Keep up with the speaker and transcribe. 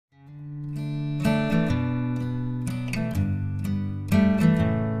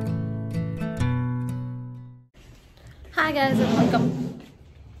Hi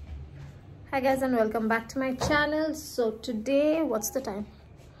guys and welcome back to my channel. So today, what's the time?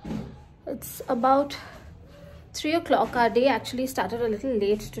 It's about 3 o'clock. Our day actually started a little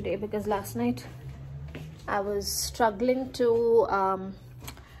late today because last night I was struggling to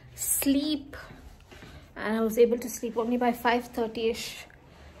sleep, and I was able to sleep only by 5:30ish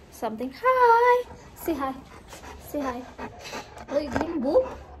something. Hi, say hi, say hi. Oh, you giving boo?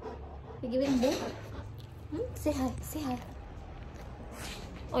 You giving boo? Say hi, say hi.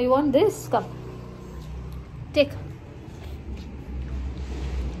 Oh, you want this? Come, take.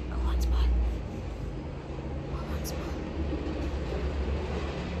 Go on, spoil. Go on, spoil.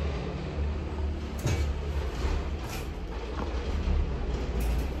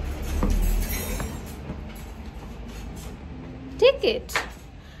 Take it.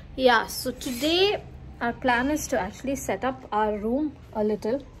 Yeah, so today our plan is to actually set up our room a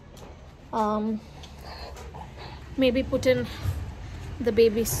little. Maybe put in the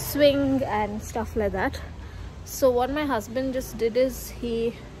baby swing and stuff like that. So what my husband just did is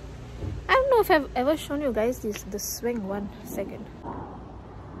I don't know if I've ever shown you guys the swing. 1 second.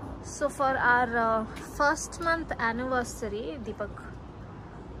 So for our first month anniversary, Deepak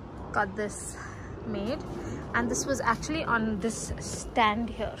got this made, and this was actually on this stand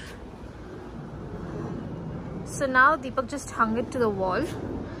here. So now Deepak just hung it to the wall,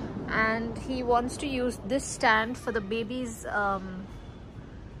 and he wants to use this stand for the baby's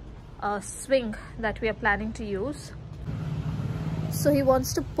swing that we are planning to use. So he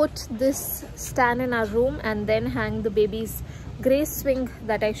wants to put this stand in our room and then hang the baby's grey swing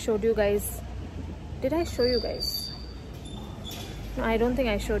that I showed you guys. Did I show you guys? No, I don't think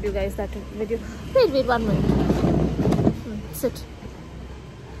I showed you guys that video. Wait 1 minute. Sit.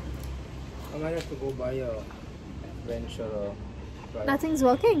 I might have to go buy a wrench or a driver. Nothing's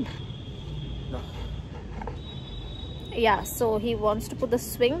working. No. Yeah, so he wants to put the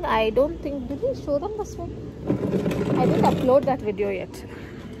swing. I don't think, did we show them the swing? I didn't upload that video yet.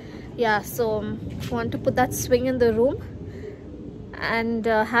 Yeah, so want to put that swing in the room and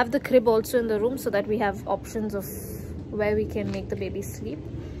have the crib also in the room, so that we have options of where we can make the baby sleep.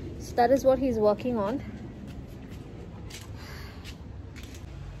 So that is what he's working on.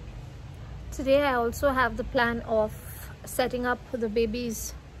 Today I also have the plan of setting up the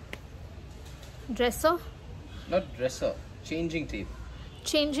baby's dresser. Not dresser, changing table.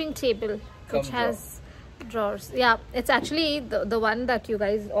 Changing table, which has drawers. Yeah, it's actually the one that you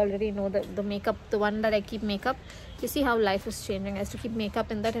guys already know, the makeup, the one that I keep makeup. You see how life is changing. I used to keep makeup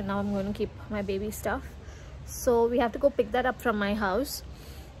in that, and now I'm going to keep my baby stuff. So we have to go pick that up from my house.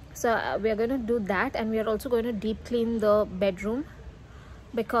 So we are going to do that, and we are also going to deep clean the bedroom,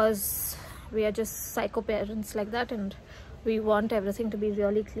 because we are just psycho parents like that, and we want everything to be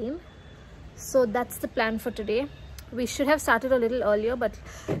really clean. So that's the plan for today. We should have started a little earlier, but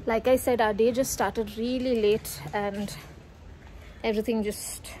like I said, our day just started really late and everything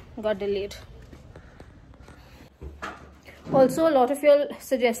just got delayed. Also, a lot of you all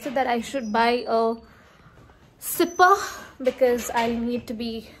suggested that I should buy a sipper, because I need to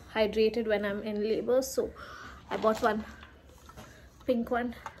be hydrated when I'm in labor. So I bought one, pink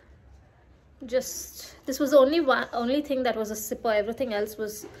one. Just, this was the only thing that was a sipper. Everything else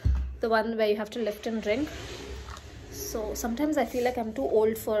was the one where you have to lift and drink. So sometimes I feel like I'm too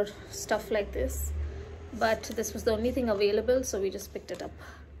old for stuff like this, but this was the only thing available, so we just picked it up.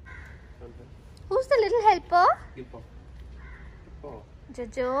 Who's the little helper?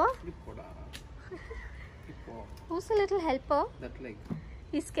 Jojo. Who's the little helper? That leg.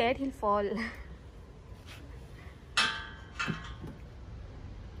 He's scared he'll fall.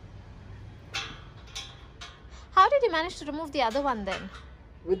 How did you manage to remove the other one then?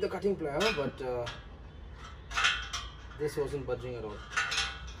 With the cutting plier, but this wasn't budging at all.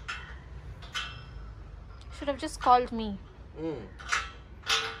 Should have just called me.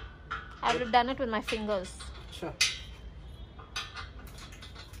 I would have done it with my fingers. Sure.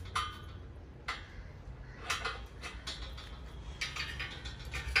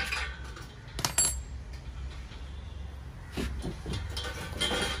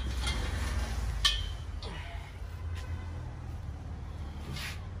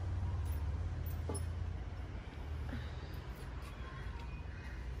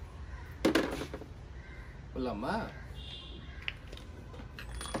 Lama.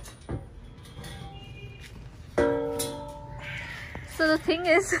 So the thing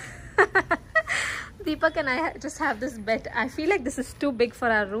is, Deepak and I just have this bed. I feel like this is too big for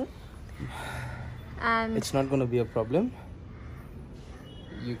our room, and It's not going to be a problem.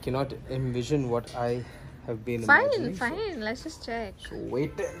 You cannot envision what I have been imagining. Fine. Let's just check. So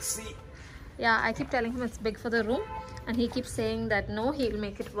wait and see. Yeah, I keep telling him it's big for the room, and he keeps saying that no, he'll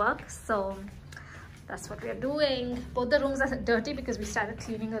make it work. So that's what we are doing. Both the rooms are dirty because we started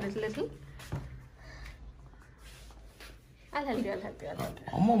cleaning a little. I'll help you.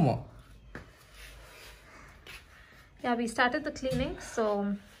 Mama. Yeah, we started the cleaning,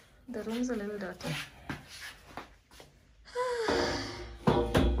 so the room's a little dirty.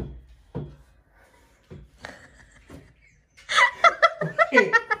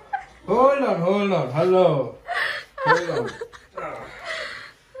 Hey, hold on. Hello. Hold on.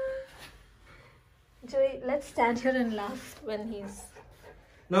 Joey, let's stand here and laugh when he's...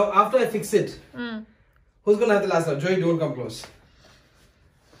 Now, after I fix it, who's gonna have the last laugh? Joey, don't come close.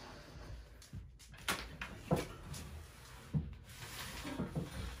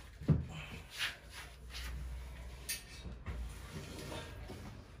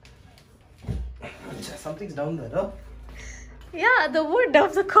 Something's down there, huh? Yeah, the wood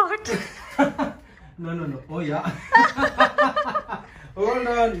of the cot. No. Oh, yeah. Hold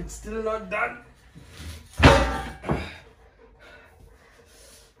on, it's still not done.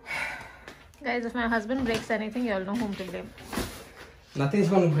 Guys, if my husband breaks anything, you all know whom to blame. Nothing's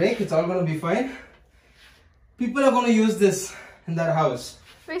gonna break, it's all gonna be fine. People are gonna use this in their house.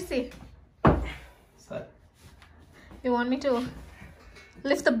 We see. Sorry. You want me to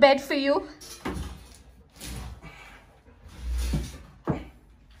lift the bed for you?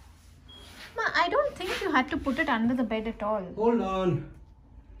 I don't think you had to put it under the bed at all. Hold on.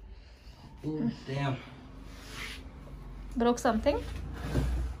 Oh, damn. Broke something?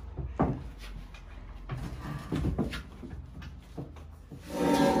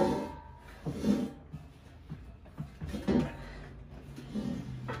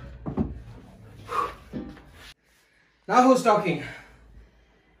 Now who's talking?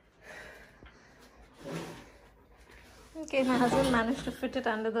 Okay, my husband managed to fit it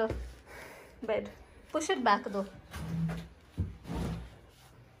under the bed. Push it back though.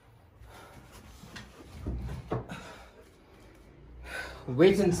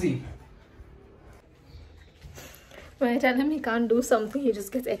 Wait and see. When I tell him he can't do something, he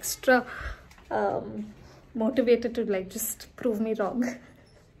just gets extra motivated to like just prove me wrong.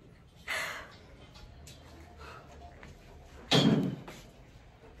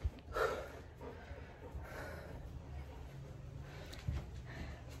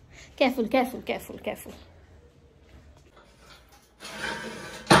 Careful.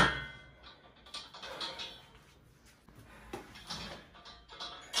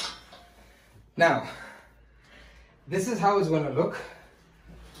 Now, this is how it's going to look.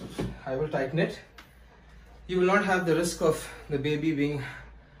 I will tighten it. You will not have the risk of the baby being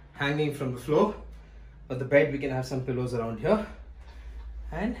hanging from the floor. But the bed, we can have some pillows around here.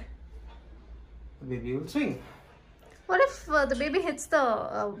 And the baby will swing. What if the baby hits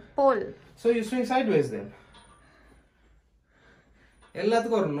the pole? So you swing sideways then.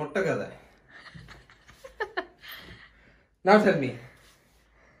 Now tell me,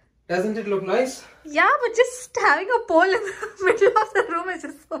 doesn't it look nice? Yeah, but just having a pole in the middle of the room is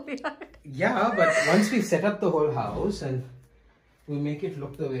just so weird. Yeah, but once we set up the whole house and we make it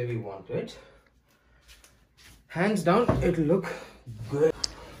look the way we want it, hands down, it'll look good.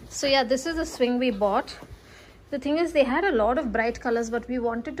 So yeah, this is the swing we bought. The thing is, they had a lot of bright colors, but we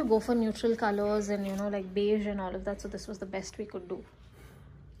wanted to go for neutral colors and, you know, like beige and all of that. So this was the best we could do.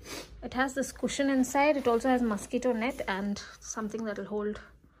 It has this cushion inside. It also has mosquito net and something that will hold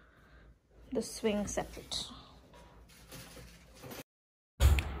the swing separate.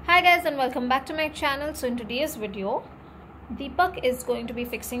 Hi guys, and welcome back to my channel. So in today's video, Deepak is going to be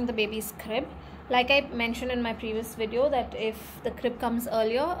fixing the baby's crib. Like I mentioned in my previous video, that if the crib comes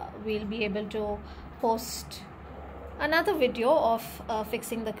earlier, we'll be able to post another video of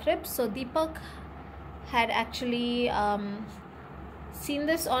fixing the crib. So Deepak had actually seen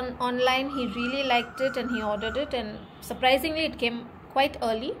this online. He really liked it and he ordered it, and surprisingly it came quite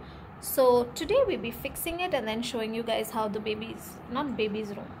early. So today we'll be fixing it and then showing you guys how the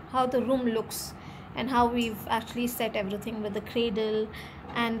how the room looks and how we've actually set everything with the cradle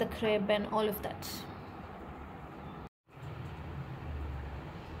and the crib and all of that.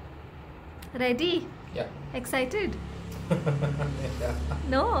 Ready? Yeah. Excited? Yeah.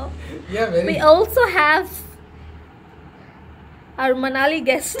 No. Yeah, very. We also have our Manali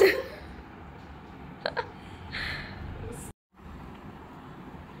guest.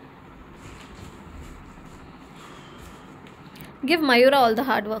 Give Mayura all the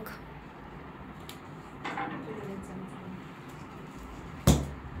hard work.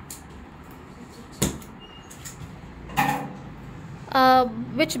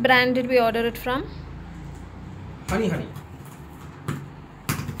 Which brand did we order it from? Honey.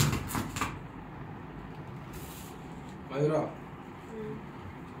 Mayura,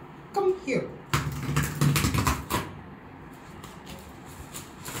 come here.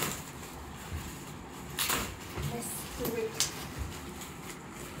 Let's do it.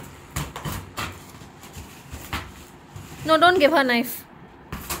 No, don't give her knife.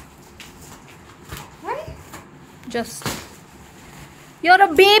 Why? Just. You're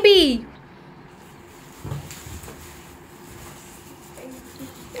a baby.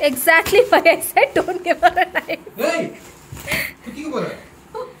 Exactly why I said don't give her a knife. Hey! Cooking over there.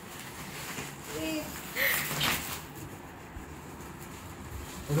 Wait.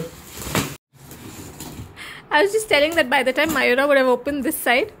 I was just telling that by the time Mayura would have opened this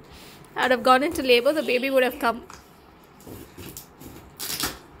side, I would have gone into labor, the baby would have come.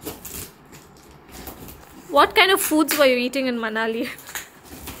 What kind of foods were you eating in Manali?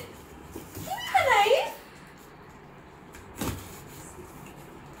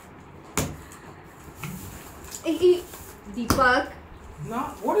 Hey, Deepak.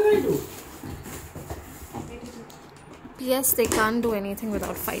 Now, what did I do? Yes, they can't do anything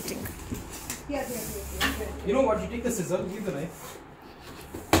without fighting. Yes. You know what? You take the scissor, leave the knife.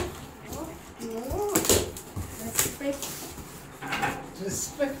 No. Respect.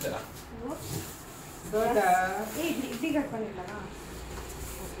 Respect her. No. Dada. Hey, இப்படி cut பண்ணிடலாமா?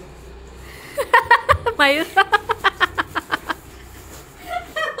 Mayura.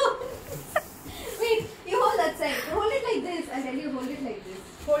 Wait, you hold that side. Hold it like this. I'll tell you, hold it like this.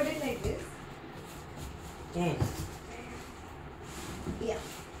 Hold it like this. Yeah.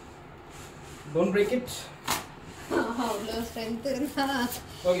 Don't break it. How strength இருந்தா.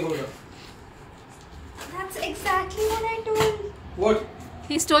 Okay, hold on. That's exactly what I told. What?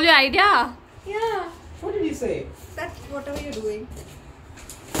 He stole your idea. Yeah. What did he say? That's whatever you're doing.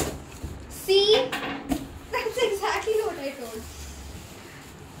 See? That's exactly what I told.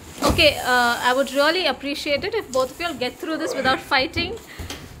 Okay, I would really appreciate it if both of you all get through this without fighting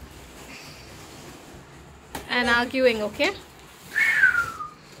and arguing, okay?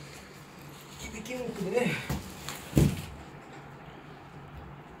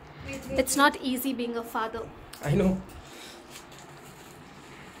 It's not easy being a father. I know.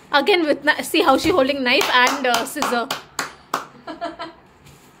 Again, with see how she holding knife and scissor.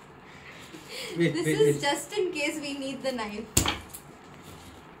 This is just in case we need the knife.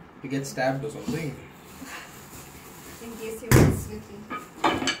 You get stabbed or something. In case you mess with me.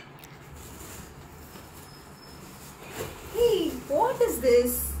 Hey, what is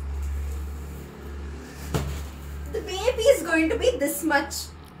this? The baby is going to be this much.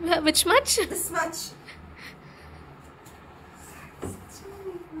 Which much? This much.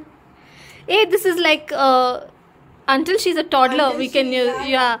 Hey, this is like until she's a toddler, Until we can she- use,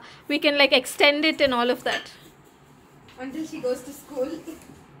 yeah, we can like extend it and all of that. Until she goes to school.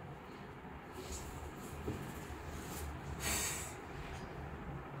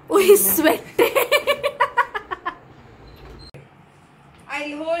 Oh, he's sweating.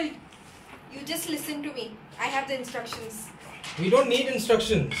 I'll hold. You just listen to me. I have the instructions. We don't need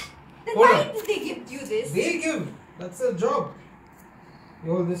instructions. Then Hold why on. did they give you this? They give. That's a job.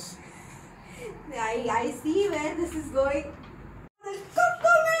 You hold this. I see where this is going.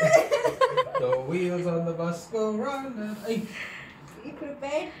 The wheels on the bus go round and... Ay. Be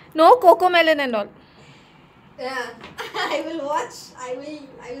prepared. No cocoa melon and all. Yeah. I will watch. I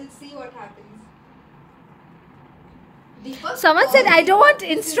will see what happens. Deepak, Someone said, I don't want this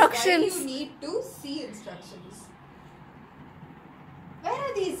is why instructions. you need to see instructions. Where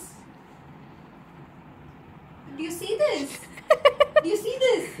are these? Do you see this? Do you see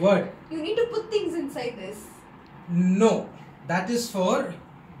this? What? You need to put things inside this. No. That is for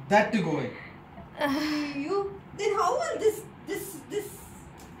that to go in. You then how will this?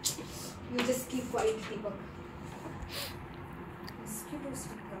 You just keep quiet, Deepak. Mosquito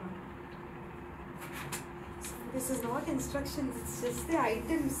sticker. This is not instructions. It's just the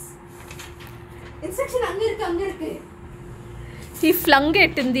items. Instruction anga irukku. He flung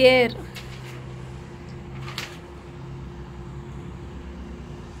it in the air.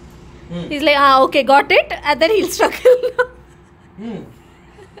 He's like, okay, got it, and then he'll struggle.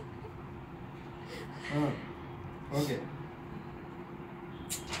 Okay.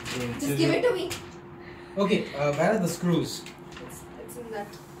 Just give it to me. Okay, where are the screws? It's in that.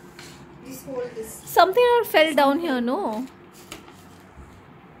 Just hold this. Something fell down here, no?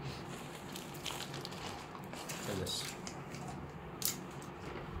 This.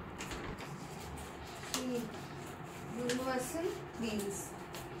 Universal wheels.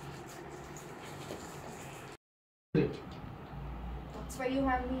 That's why you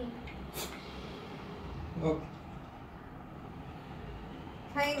have me. Okay.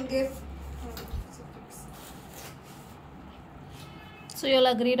 Fine, give. So you all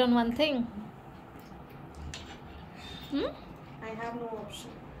agreed on one thing. I have no option.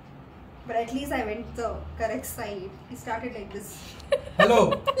 But at least I went the correct side. He started like this.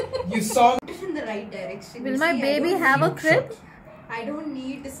 Hello, you saw me. In the right direction. Will You my see, baby have a crib? I don't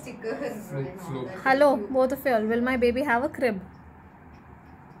need stickers. and all that. Hello, both of you all. Will my baby have a crib?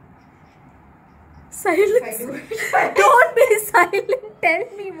 If I Silence. do it, Don't be silent. Tell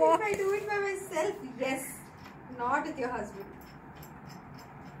me if what. I do it by myself, yes. Not with your husband.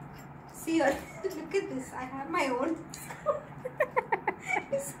 See her. Look at this. I have my own.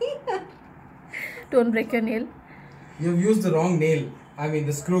 See her. Don't break your nail. You've used the wrong nail. I mean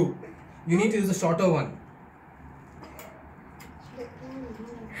the screw. You need to use the shorter one.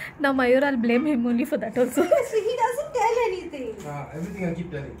 Now Mayur, I'll blame him only for that also. Seriously, he doesn't tell anything. Everything I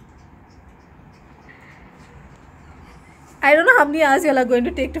keep telling. I don't know how many hours you all are going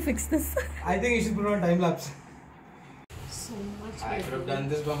to take to fix this. I think you should put on time lapse. So much. I could have done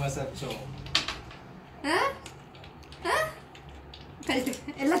this by myself, so. Huh? Huh? Kalte.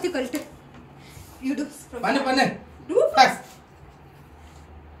 Ellathu kalte. You do. Panne. Do Fast.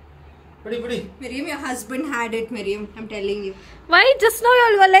 Pudi. Miriam, your husband had it, Miriam. I'm telling you. Why just now you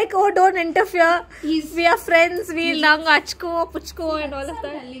all were like, oh, don't interfere. He's- We are friends. We'll nang achko, puchko and all of I'm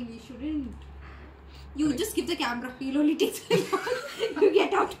that. telling you, shouldn't. You just give the camera. He'll only take so long. You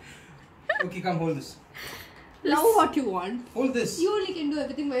get out. Okay, come hold this. Now what you want? Hold this. You only can do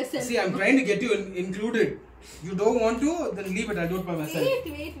everything by yourself. See, I'm trying to get you included. You don't want to, then leave it. I'll do it by myself.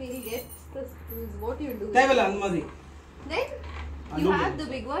 Wait, we'll get this. This is what you do. Taivala Anmadi. Then I you know have that.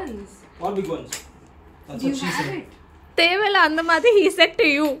 the big ones. All big ones. That's You what she have said. it. Tevela Andamadi, he said to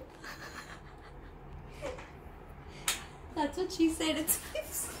you. That's what she said. It's.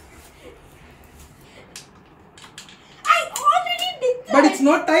 I already did that. But it's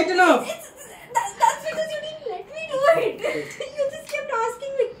not tight enough. That's because you didn't let me do it. You just kept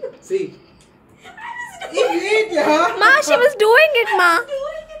asking me. See. I was doing Wait, yeah. Ma, she was doing it, Ma.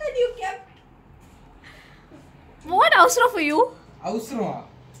 doing it and you kept. What avsara for you? Avsarama.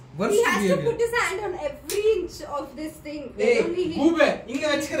 Worst He has to behavior. put his hand on every inch of this thing. Hey, Then only he. Boobe, inga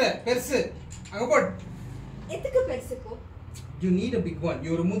vechikara, persu. Anga pot. எதுக்கு பெருசுக்கோ? You need a big one.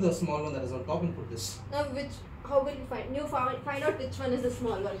 You remove the small one that is on top and put this. Now which? How will you find? You find out which one is the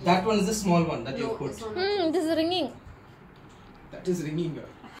small one. That one is the small one that you No, put. this one. This is ringing. That is ringing.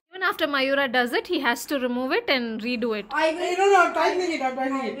 Even after Mayura does it, he has to remove it and redo it. I will. Hey, no, I'm tightening it. I'm I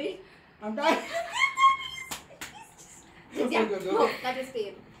tightening it. will. I'm tightening Yeah. Go. No, that is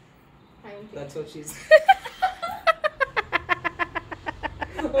pain. That's what she's.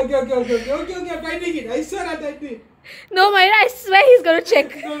 Okay. I'm tightening it. I swear I'll tighten it. No, Mayura, I swear he's gonna check.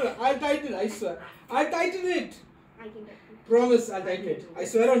 No, I'll tighten it. I swear. I'll tighten it. I can touch it. Promise, I'll tighten it. I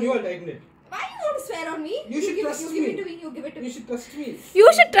swear on you, I'll tighten it. Why you want to swear on me? You should give, trust you me. Give it to me. You give it to You me. should trust me. You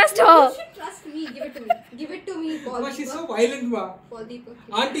should trust her. You should trust me. Give it to me. Give it to me, Paul. Ma, she's so violent, ma. Paul Deepak.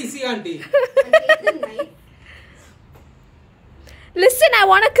 Auntie, see auntie. And take the knife. Listen, I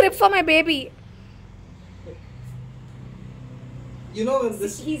want a crib for my baby. You know when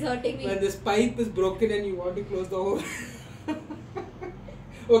this He's hurting me. when this pipe is broken and you want to close the hole.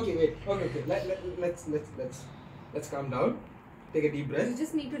 Okay, wait. Okay. Let's calm down. Take a deep You breath.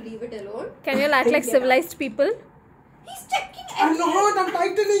 just need to leave it alone. Can you act like civilized people? He's checking I'm everything. not. I'm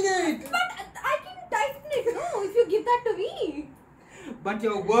tightening it. But I can tighten it. No, if you give that to me. But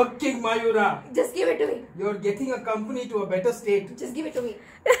you're working, Mayura. Just give it to me. You're getting a company to a better state. Just give it to me.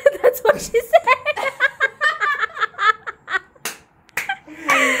 That's what she said.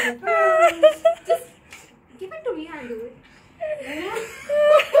 Just give it to me. I'll do it.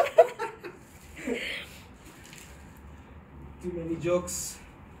 Too many jokes.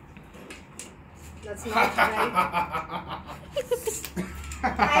 That's not right.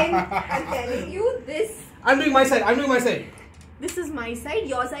 I'm telling you this. I'm doing my side. This is my side.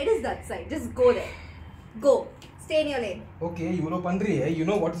 Your side is that side. Just go there. Go. Stay in your lane. Okay, you know Pandri, eh? You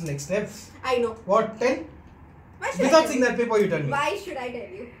know what is next step? I know. What? 10? Why should I Without tell seeing you? that paper, you tell me. Why should I tell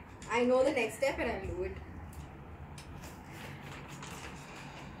you? I know the next step and I'll do it.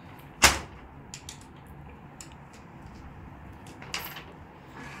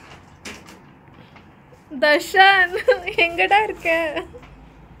 Darshan, எங்கடா இருக்க?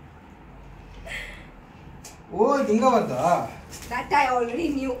 Oh, inga varda. That I already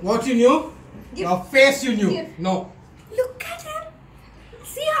knew. What you knew? Give- Your face you knew. Give. No. Look at him.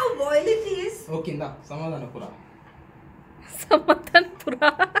 See how violent he is. Okay, na. Samadhanapura. Samadhanpura.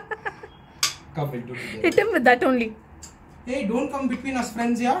 Come, we'll do together. Hit him with that only. Hey, don't come between us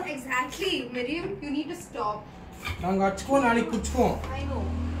friends, yeah? Exactly. Miriam, you need to stop. Nanga achko nani kuchko. I know.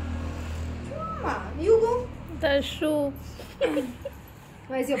 Mama, you go. Darshu.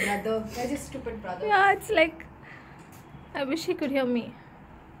 Where's your brother? Where's your stupid brother? Yeah, it's like, I wish he could hear me.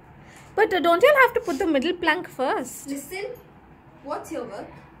 But don't you have to put the middle plank first? Listen, what's your work?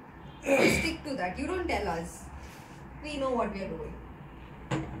 Stick to that. You don't tell us. We know what we are doing.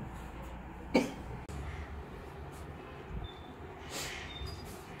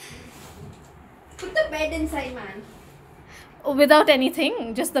 Put the bed inside, man. Without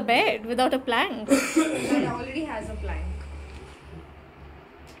anything, just the bed, without a plank. It already has a plank.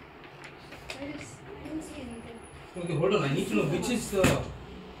 I didn't see anything. Okay, hold on. I need to know which is the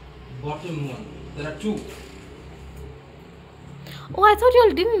bottom one. There are two. Oh, I thought you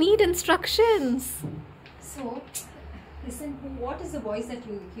all didn't need instructions. So, listen, what is the voice that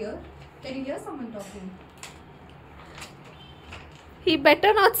you hear? Can you hear someone talking? He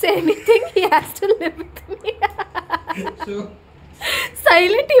better not say anything. He has to live with me. So,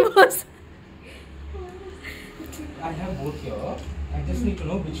 Silent he was. I have both here. I just need to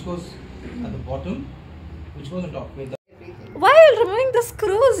know which goes at the bottom, which goes on top. Wait, Why are you removing the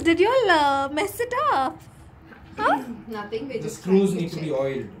screws? Did you all mess it up? Huh? Nothing. We're the just screws trying need to be check.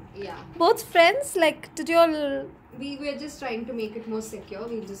 oiled. Yeah. Both friends? Like, did you all... We were just trying to make it more secure.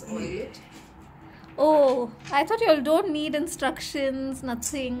 We'll just oil it. Oh, I thought you all don't need instructions, We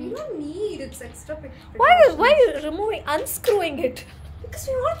nothing. don't need. It's extra Why are you removing, unscrewing it? Because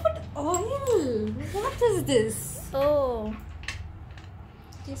we want to put oil. What is this? Oh.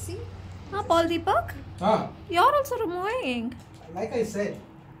 Do you see? Paul Deepak? You're also removing. Like I said.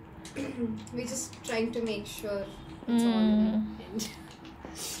 We're just trying to make sure it's all in.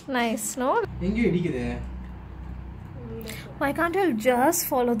 Nice, no? Engi idikide. Why can't you all just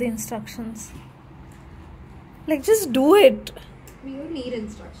follow the instructions? Like, just do it. We don't need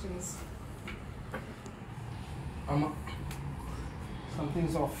instructions.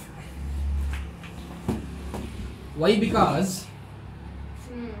 Something's off. Why? Because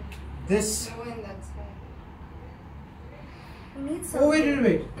this. No, and that's why. We need Oh, something.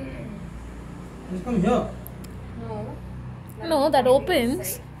 wait. Just come here. No. No, that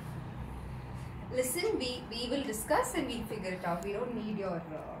opens. Listen, we will discuss and we'll figure it out. We don't need your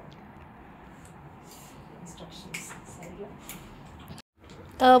instructions.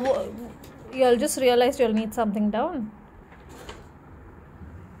 You'll just realize you'll need something down.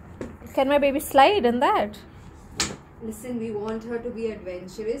 Can my baby slide in that? Listen, we want her to be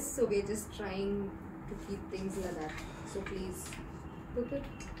adventurous, so we're just trying to keep things like that. So please, put it.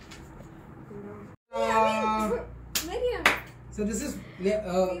 Mariam. So this is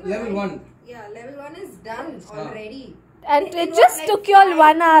level 1. Yeah, level 1 is done already. And it just took you all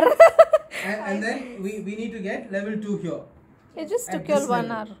 1 hour. And then we need to get level 2 here. It just At took you all this 1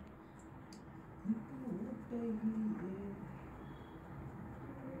 level. hour.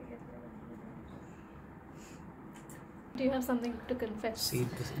 Do you have something to confess? See,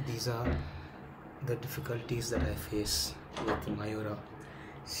 these are the difficulties that I face with Mayura.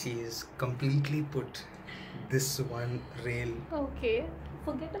 She's completely put this one rail Okay.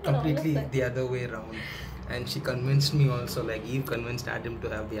 Forget about completely all of that. the other way around. And she convinced me also, like Eve convinced Adam to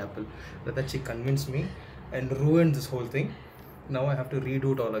have the apple. But that she convinced me and ruined this whole thing. Now I have to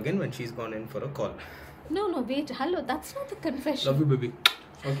redo it all again when she's gone in for a call. No, wait. Hello, that's not the confession. Love you, baby.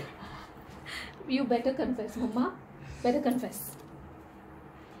 Okay. You better confess, Mama. Better confess.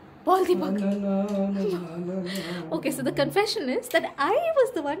 Paul Deepak. Okay, so the confession is that I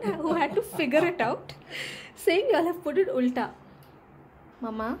was the one who had to figure it out, saying you all have put it ulta.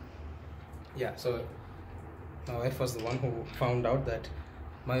 Mama. Yeah, so my wife was the one who found out that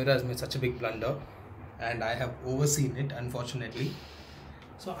Mayura has made such a big blunder and I have overseen it, unfortunately.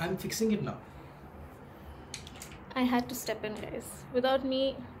 So I'm fixing it now. I had to step in, guys. Without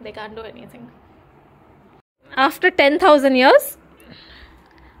me, they can't do anything. After 10,000 years,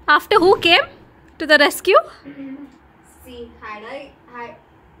 after who came to the rescue? See,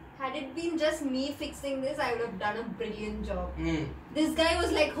 had it been just me fixing this, I would have done a brilliant job. This guy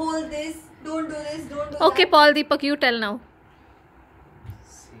was like, hold this, don't do this, don't do Okay, that. Paul Deepak, you tell now.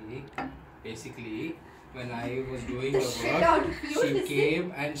 See, basically, when I was doing The shit out of you, she listen.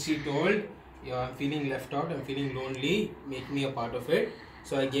 came and she told, yeah, I'm feeling left out, I'm feeling lonely, make me a part of it.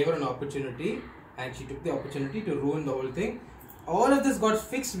 So I gave her an opportunity and she took the opportunity to ruin the whole thing. All of this got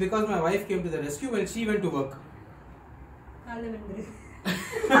fixed because my wife came to the rescue when she went to work.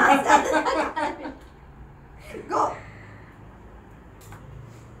 Go.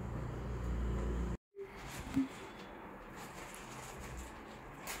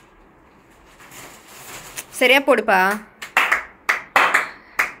 சரியா போடுப்பா.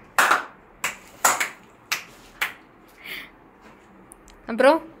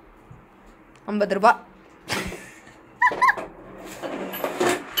 அப்புறம் 50 ரூபாய்.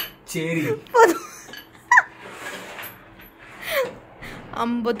 Cherry.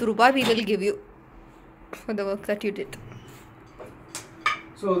 50 rupees we will give you for the work that you did.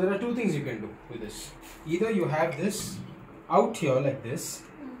 So there are two things you can do with this. Either you have this out here like this,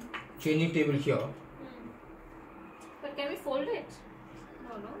 changing table here. But can we fold it?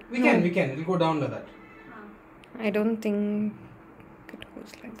 No. We can. It'll go down like that. I don't think it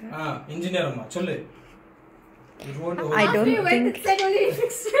goes like that. Engineer amma, cholle. It won't hold. I don't think.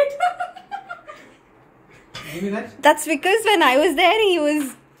 Give me that. That's because when I was there,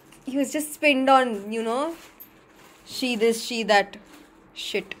 he was just pinned on, she this, she that,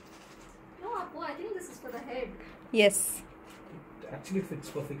 shit. No, Appu, I think this is for the head. Yes, It actually fits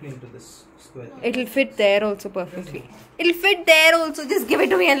perfectly into this square. it'll fit there also perfectly. It'll fit there also. Just give it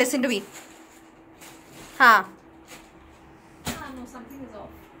to me and listen to me. Ha. No, something is off.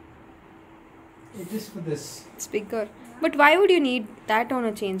 It is for this. It's bigger. But why would you need that on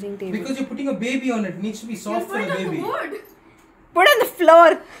a changing table? Because you're putting a baby on it. It needs to be soft for a baby. Put on the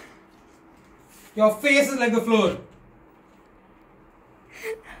floor. Your face is like the floor.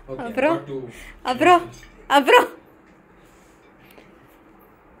 Okay, Abro. got to- Abro.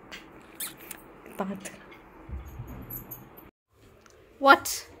 Bath.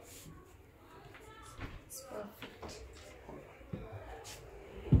 What?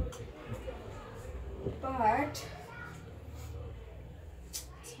 But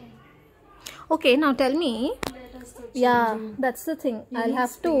Okay, now tell me. Yeah, that's the thing. I'll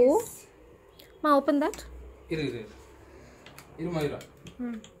have to. Ma, open that. Iru, Mayura.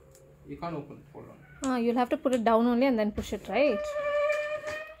 You can't open it. Hold on. You'll have to put it down only and then push it, right?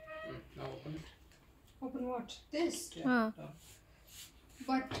 Now open it. open what? This. Ah.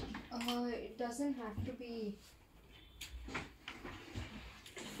 But it doesn't have to be.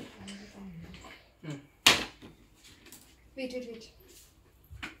 Wait.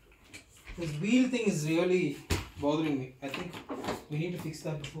 This wheel thing is really bothering me. I think we need to fix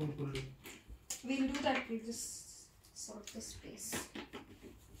that before we put it in. We'll do that. We'll just sort the space.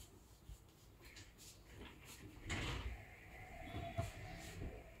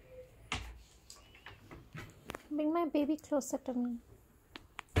 Bring my baby closer to me.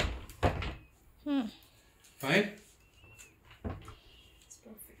 Fine? It's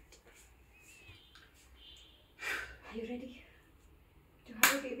perfect. Are you ready to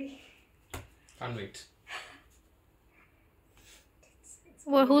have a baby? Can't wait.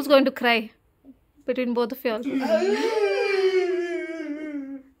 Well, who's going to cry between both of you all?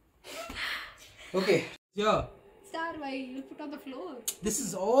 Okay. Yeah. Star, why you put on the floor? This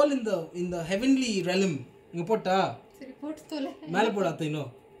is all in the heavenly realm. You put மேல போடாத இன்னும்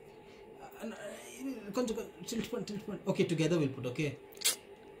கொஞ்சம் tilt பண்ணு okay together we'll put okay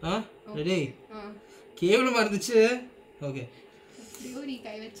ready கேவலமா இருந்துச்சு okay இப்படியோ நீ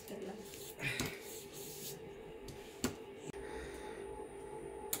கை வச்சிட்டல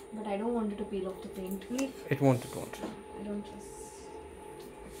but I don't want it to peel off the paint. it won't I don't trust.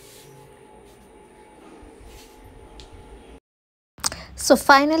 So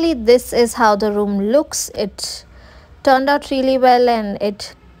finally, this is how the room looks. It turned out really well and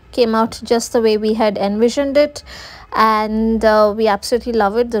it came out just the way we had envisioned it, and we absolutely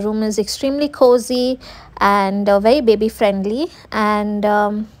love it. The room is extremely cozy and very baby friendly, and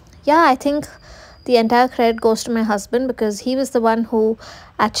yeah, I think the entire credit goes to my husband because he was the one who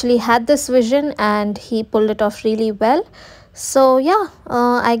actually had this vision and he pulled it off really well. So yeah,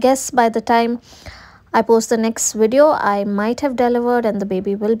 I guess by the time I post the next video, I might have delivered and the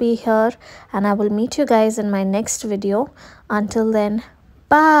baby will be here, and I will meet you guys in my next video. Until then,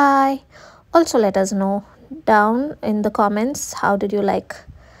 bye. Also, let us know down in the comments, how did you like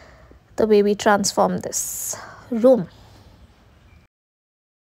the baby transform this room?